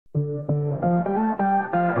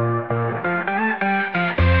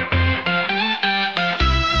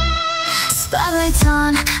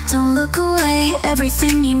say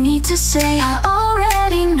everything you need to say. I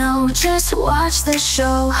already know, just watch the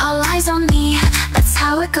show. All eyes on me, that's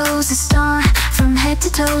how it goes. A star from head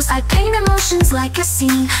to toes. I paint emotions like a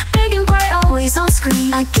scene, big and bright, always on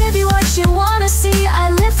screen. I give you what you wanna see.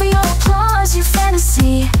 I live for your applause, your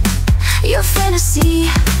fantasy, your fantasy.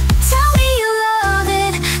 Tell me you love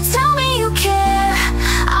it, tell me you care.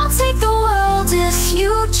 I'll take the world if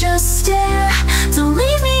you just stare. Don't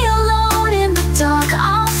leave me alone in the dark.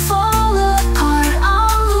 I'll fall apart,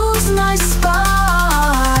 I'll lose my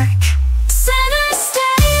spark. Center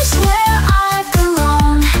stage where I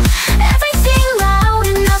belong. Everything loud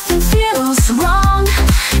and nothing feels wrong.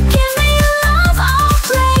 Give me love, I'll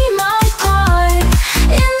play my part.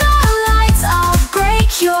 In the lights, I'll break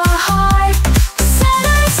your heart.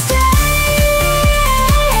 Center stage,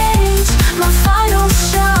 my final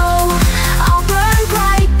show. I'll burn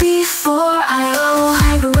bright before I go.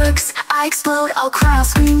 Fireworks, I explode, I'll cry, I'll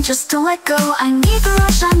scream, just don't let go. I need the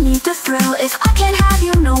rush, I need the thrill. If I can't have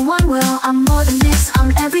you, no one will. I'm more than this,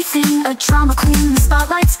 I'm everything. A drama queen, the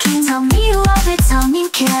spotlight's king. Tell me you love it, tell me you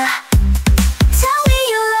care. Tell me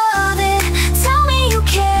you love it, tell me you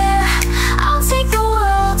care. I'll take the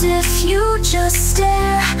world if you just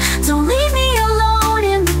stare. Don't leave me alone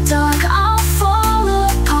in the dark. I'll fall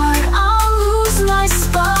apart, I'll lose my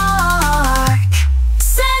spark.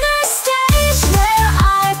 Center stage where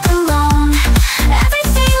I belong.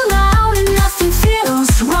 Everything loud and nothing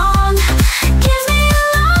feels wrong. Give me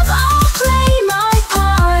love, I'll play my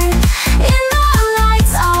part. In the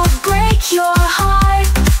lights, I'll break your heart.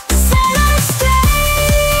 Center stage,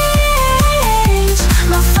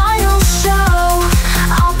 my final show.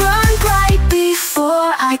 I'll burn bright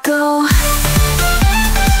before I go.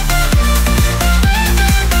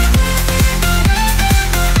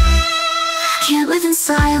 Can't live in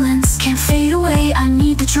silence, can't fade away. I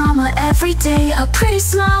need the drama every day. A pretty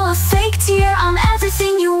smile, a fake tear. I'm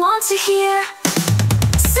everything you want to hear.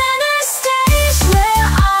 Center stage where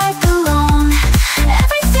I belong.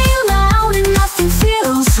 Everything loud and nothing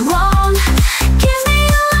feels wrong. Give me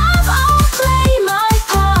love, I'll play my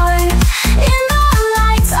part. In the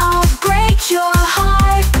lights, I'll break your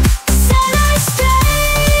heart. Center stage,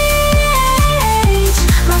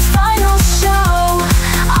 my final show.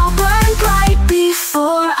 I'll burn bright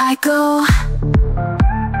before I go.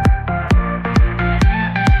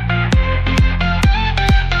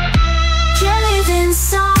 Can't live in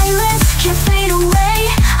silence, can't fade away.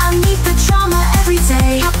 I need the drama every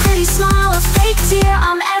day. A pretty smile, a fake tear.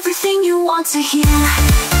 I'm everything you want to hear.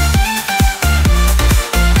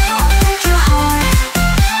 I'll break your heart,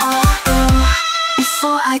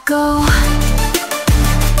 before I go.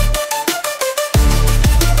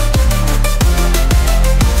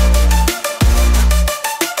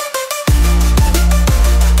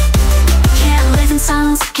 Can't live in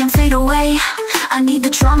silence, can't fade away. I need the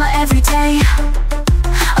drama every day.